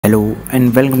Hello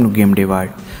and welcome to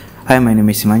GameDevArts. Hi, my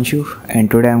name is Himanshu and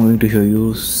today I'm going to show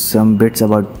you some bits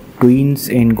about Tweens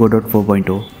in Godot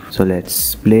 4.0. So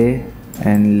let's play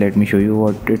and let me show you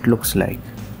what it looks like.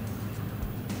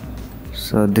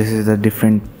 So this is the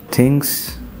different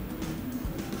things.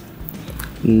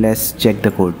 Let's check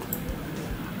the code.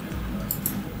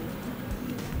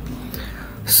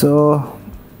 So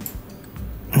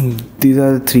these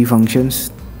are the three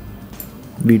functions.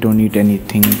 We don't need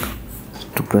anything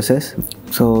to process.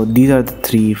 So these are the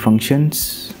three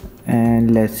functions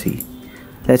and let's see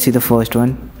the first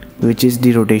one, which is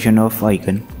the rotation of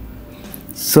icon.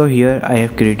 So here I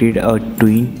have created a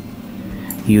tween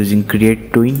using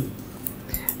create tween.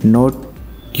 Note,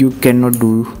 you cannot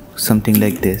do something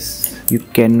like this. You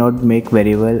cannot make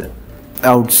variable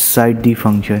outside the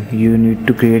function. You need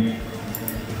to create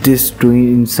this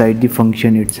tween inside the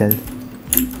function itself,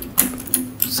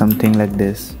 something like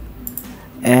this.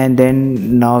 And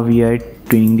then now we are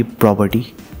tweening the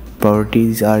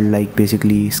properties are like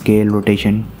basically scale,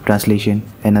 rotation, translation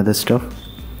and other stuff.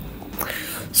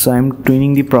 So I'm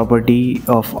tweening the property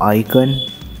of icon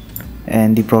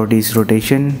and the property is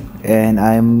rotation, and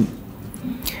I'm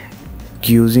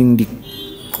using the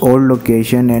old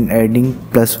location and adding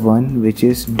 +1, which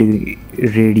is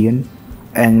radian,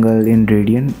 angle in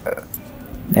radian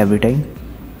every time,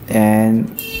 and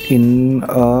in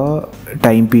a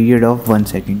time period of 1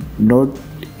 second. Note,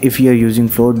 if you are using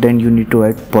float, then you need to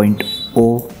add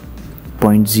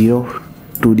 0.0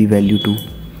 to the value 2,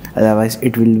 otherwise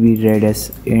it will be read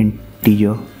as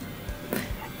integer.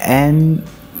 And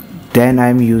then I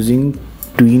am using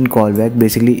tween callback.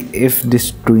 Basically, if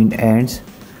this tween ends,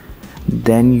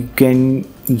 then you can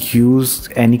use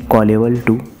any callable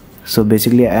too. So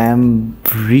basically I am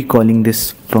recalling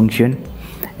this function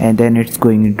and then it's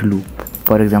going into loop.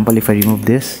 For example, if I remove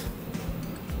this,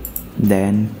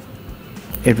 then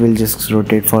it will just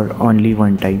rotate for only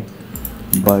one time,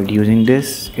 but using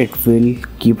this it will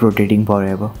keep rotating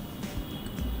forever.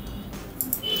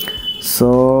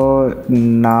 So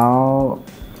now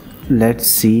let's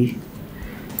see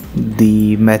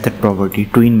the method property,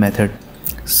 tween method.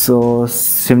 So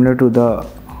similar to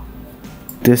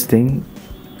this thing,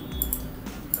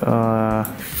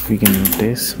 we can use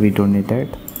this, we don't need that.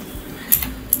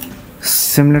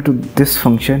 Similar to this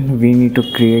function, we need to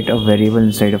create a variable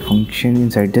inside a function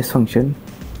inside this function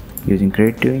using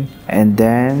create tween, and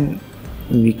then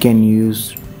we can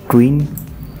use tween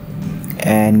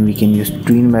and we can use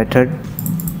tween method.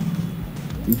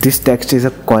 This text is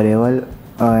a callable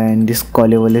and this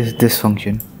callable is this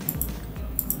function,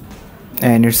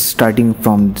 and it's starting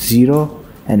from 0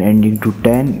 and ending to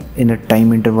 10 in a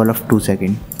time interval of 2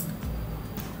 seconds.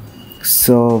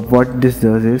 So what this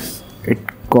does is it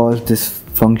calls this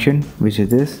function, which is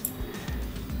this,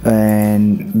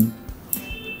 and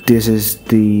this is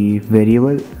the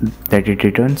variable that it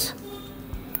returns,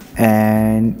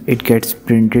 and it gets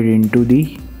printed into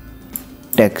the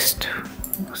text.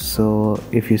 So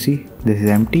if you see, this is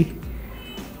empty,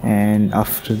 and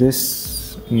after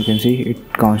this you can see it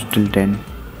counts till 10.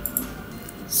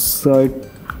 So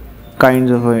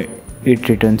it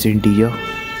returns integer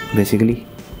basically.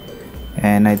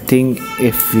 And I think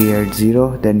if we add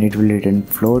 0, then it will return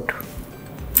float.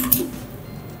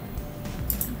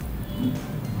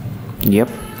 Yep.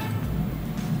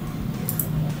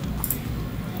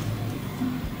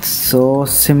 So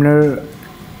similar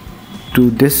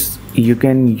to this, you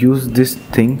can use this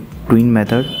thing, tween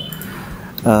method,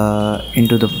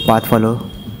 into the path follow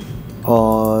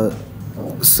or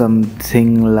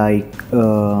something like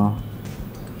a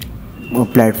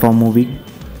platform moving.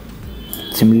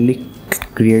 Similarly,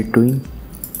 create tween,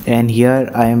 and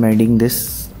here I am adding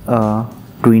this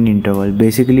tween interval.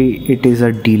 Basically it is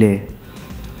a delay,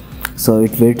 so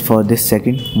it waits for this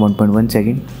second, 1.1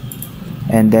 second,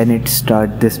 and then it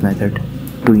starts this method,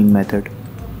 tween method.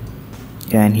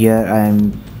 And here I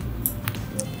am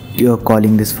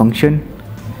calling this function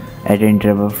at an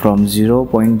interval from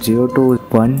 0.0 to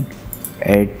 1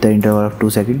 at the interval of 2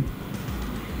 seconds.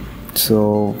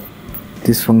 So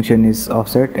this function is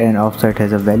offset, and offset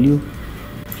has a value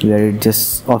where it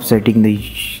just offsetting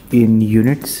in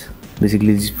units,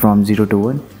 basically from 0 to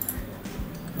 1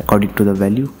 according to the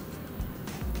value.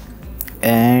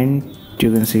 And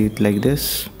you can see it like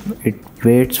this, it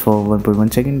waits for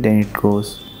 1.1 second, then it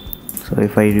goes. So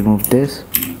if I remove this,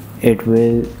 it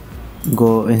will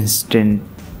go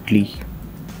instantly,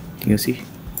 you see.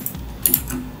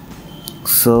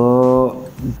 So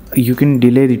you can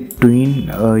delay the tween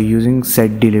using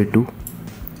set delay too.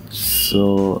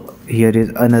 So here is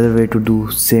another way to do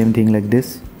same thing like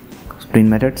this, tween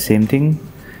method, same thing,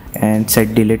 and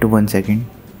set delay to 1 second.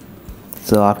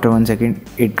 So after 1 second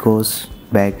it goes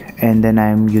back, and then I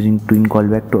am using tween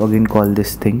callback to again call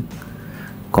this thing,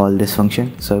 call this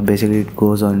function. So basically it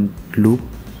goes on loop.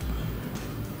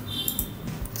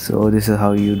 So this is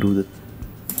how you do the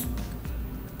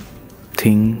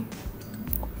thing,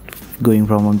 going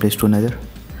from one place to another.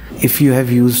 If you have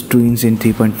used Tweens in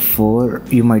 3.4,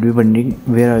 you might be wondering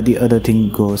where are the other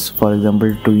thing goes. For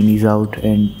example, tween is out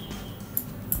and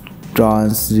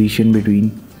transition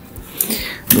between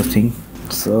those things.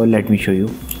 So let me show you.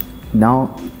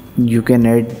 Now you can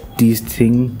add these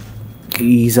thing,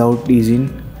 ease out, ease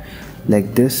in,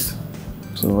 like this.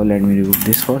 So let me remove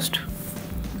this first,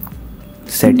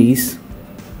 set ease,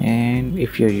 and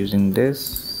if you're using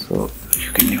this, so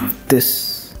you can use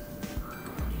this.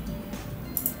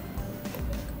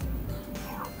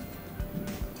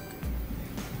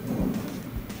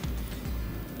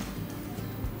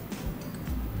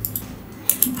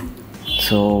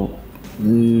 So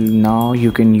now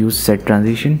you can use set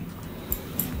transition.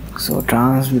 So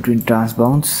trans between trans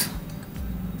bounds.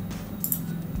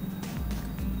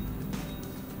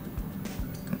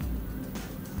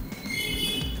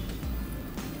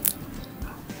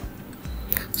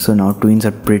 So now tweens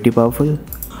are pretty powerful.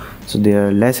 So there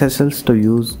are less hassles to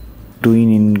use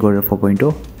tween in Godot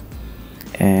 4.0.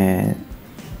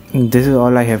 And this is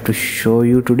all I have to show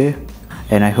you today.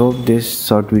 And I hope this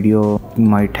short video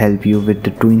might help you with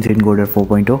the tweens in Godot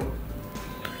 4.0.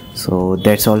 So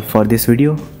that's all for this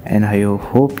video, and I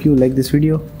hope you like this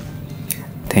video.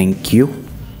 Thank you.